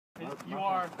You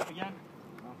are, again?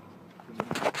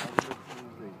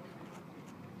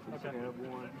 Okay.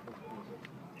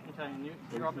 Okay, and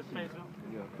you're up at Fayetteville?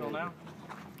 Yeah. Till now?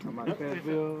 I'm at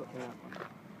Fayetteville, and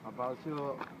I'm about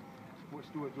to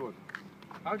Stewart, Georgia.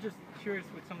 I was just curious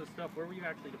with some of the stuff, where were you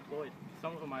actually deployed?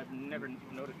 Some of them I've never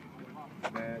noticed.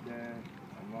 Baghdad,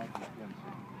 Iraq,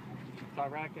 Afghanistan. So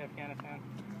Iraq, Afghanistan?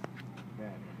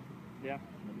 Baghdad. Yeah.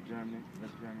 Germany,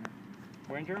 West Germany.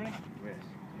 Where in Germany? West.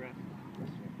 West.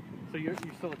 So you're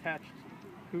still attached.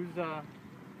 Who's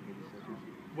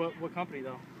what company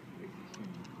though?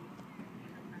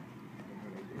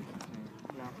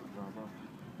 No.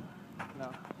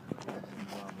 No.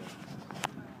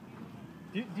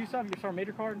 Do you still have your Sergeant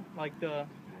Major card? Like your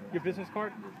business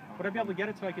card? Would I be able to get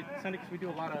it so I could send it? Because we do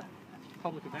a lot of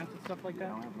public events and stuff like that. I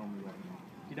don't have no money right now.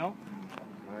 You don't?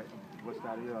 All right. What's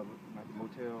out here? Like the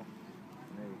motel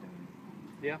and everything.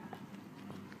 Yeah.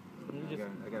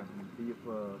 I got some beef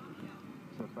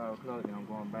till 5 o'clock, and I'm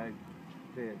going back to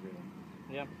Fayetteville.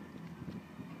 Yeah.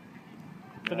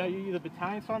 So now you're the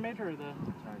battalion sergeant major or the?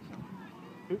 Battalion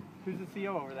sergeant. Who's the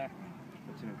CO over there?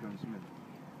 Lieutenant Colonel Smith.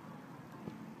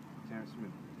 Lieutenant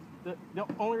Smith. The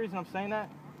only reason I'm saying that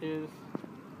is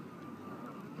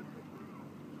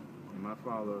and my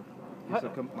father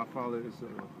is a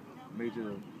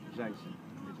Major Jackson.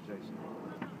 Major Jackson.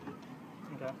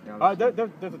 Okay.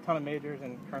 There's a ton of majors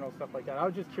and colonels, stuff like that. I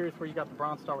was just curious where you got the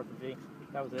Bronze Star with the V.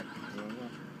 That was it.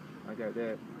 I got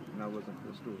that when I was in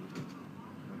Fort Stewart.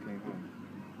 I came home.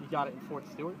 You got it in Fort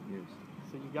Stewart? Yes.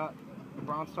 So you got the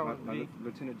Bronze Star with the V?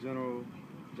 Lieutenant General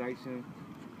Jackson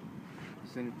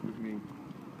sent it with me.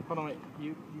 Hold on, wait.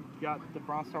 You got the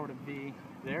Bronze Star with a V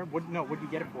there? What did you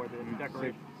get it for, the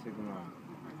decoration? Saving lives.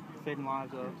 Saving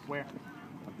lives of where?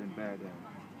 I've been Baghdad.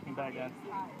 In Baghdad.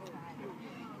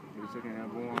 The second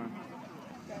airborne,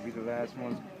 be the last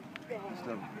ones,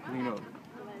 stuff clean up.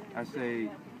 I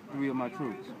saved 3 of my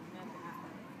troops.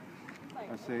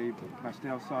 I saved my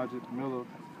Staff Sergeant Miller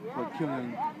for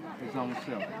killing his own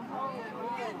self.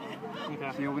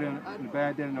 Okay. See, over there in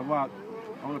Baghdad in Iraq,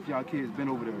 I don't know if y'all kids been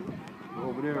over there. But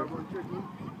over there,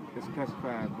 it's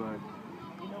classified, but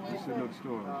just another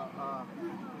story.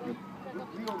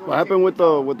 What happened with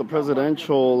the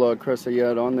presidential crest that you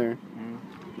had on there?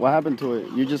 What happened to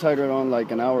it? You just had it on like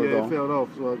an hour ago. Yeah, it fell off,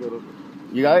 so I got to...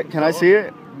 You got it? Can I see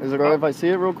it? Is it alright if I see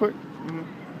it real quick?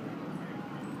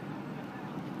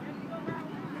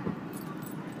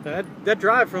 That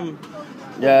drive from...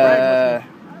 Yeah.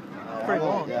 Pretty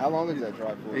long. Yeah, how long is that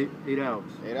drive for? 8 hours.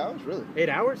 8 hours, really? 8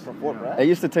 hours? From Fort Bragg? It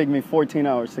used to take me 14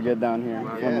 hours to get down here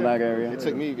from that area. It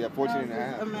took me 14 and a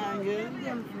half.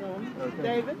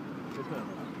 David?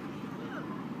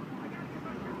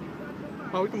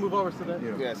 Oh, we can move over to that.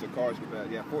 Yeah, so cars get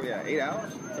back. Yeah, 8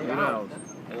 hours? 8 hours.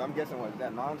 And I'm guessing, is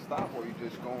that non-stop, or you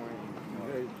just going...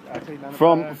 I take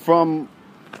 95.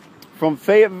 From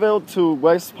Fayetteville to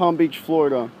West Palm Beach,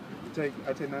 Florida.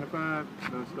 I take 95,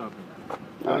 non-stop.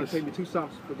 It only take me 2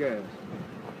 stops for gas.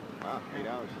 Wow, 8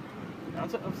 hours. I'm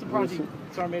surprised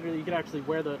Sergeant Major, that you could actually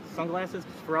wear the sunglasses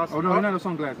for us. Oh, no, they're not no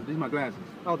sunglasses. These are my glasses.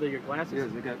 Oh, they're your glasses? Yes,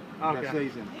 they got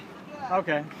shades in.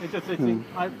 Okay.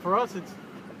 For us,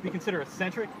 we consider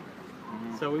eccentric,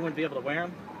 so we wouldn't be able to wear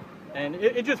them. And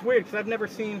it's just weird, because I've never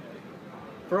seen,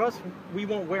 for us, we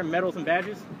won't wear medals and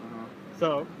badges.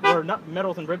 So, we're not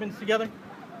medals and ribbons together.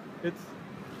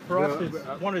 For us,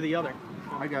 it's one or the other.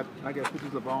 I got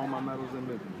pictures of all my medals and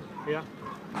ribbons. Yeah.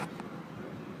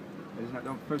 It's not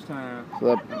the first time.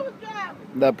 So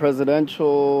that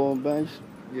presidential badge?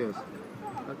 Yes.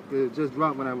 It just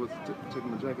dropped when I was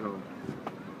taking my jacket off.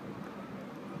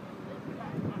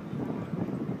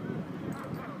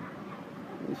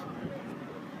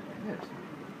 Yes.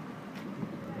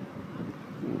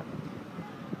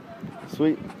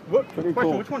 Sweet. Pretty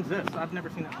cool. Which one's this? I've never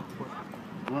seen that one before.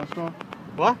 Bronze Star?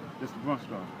 What? This is the Bronze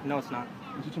Star. No, it's not.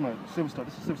 What you talking about? Silver Star.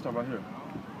 This is Silver Star right here.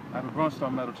 I have a Bronze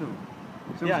Star medal too.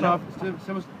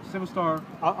 Silver Star.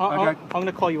 I'm going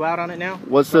to call you out on it now.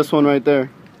 What's this one right there?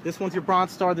 This one's your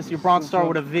Bronze Star. This is your Bronze Star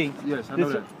with a V. Yes, I know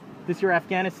that. This your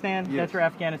Afghanistan? Yes. That's your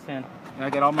Afghanistan. And I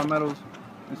got all my medals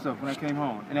and stuff when I came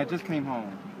home. And I just came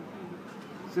home.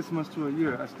 6 months to a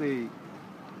year, I stayed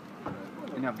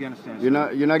in Afghanistan. You're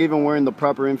not even wearing the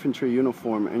proper infantry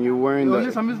uniform, and you're wearing the.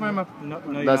 Yes, I'm just wearing my. No,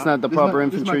 that's not the proper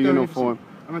infantry uniform.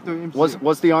 I'm a 3rd MC.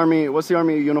 What's the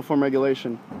army uniform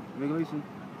regulation? Regulation?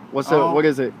 What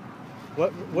is it?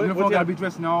 What uniform gotta be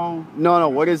dressed in all. No.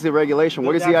 What is the regulation?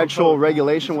 What is the actual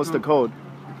regulation? What's the code?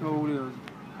 The code is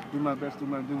do my best, do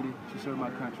my duty to serve my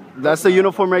country. That's the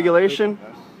uniform regulation.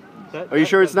 Are you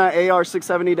sure it's not AR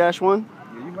 670-1?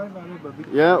 Yeah, you might not know,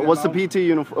 but yeah. What's the PT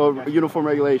uniform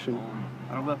regulation?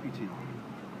 I don't love PT.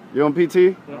 You're on PT?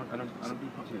 I don't do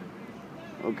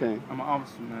PT. Okay. I'm an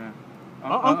officer, man.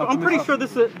 I'm pretty sure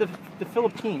this is the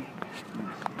Philippine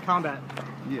combat.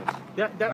 Yes. That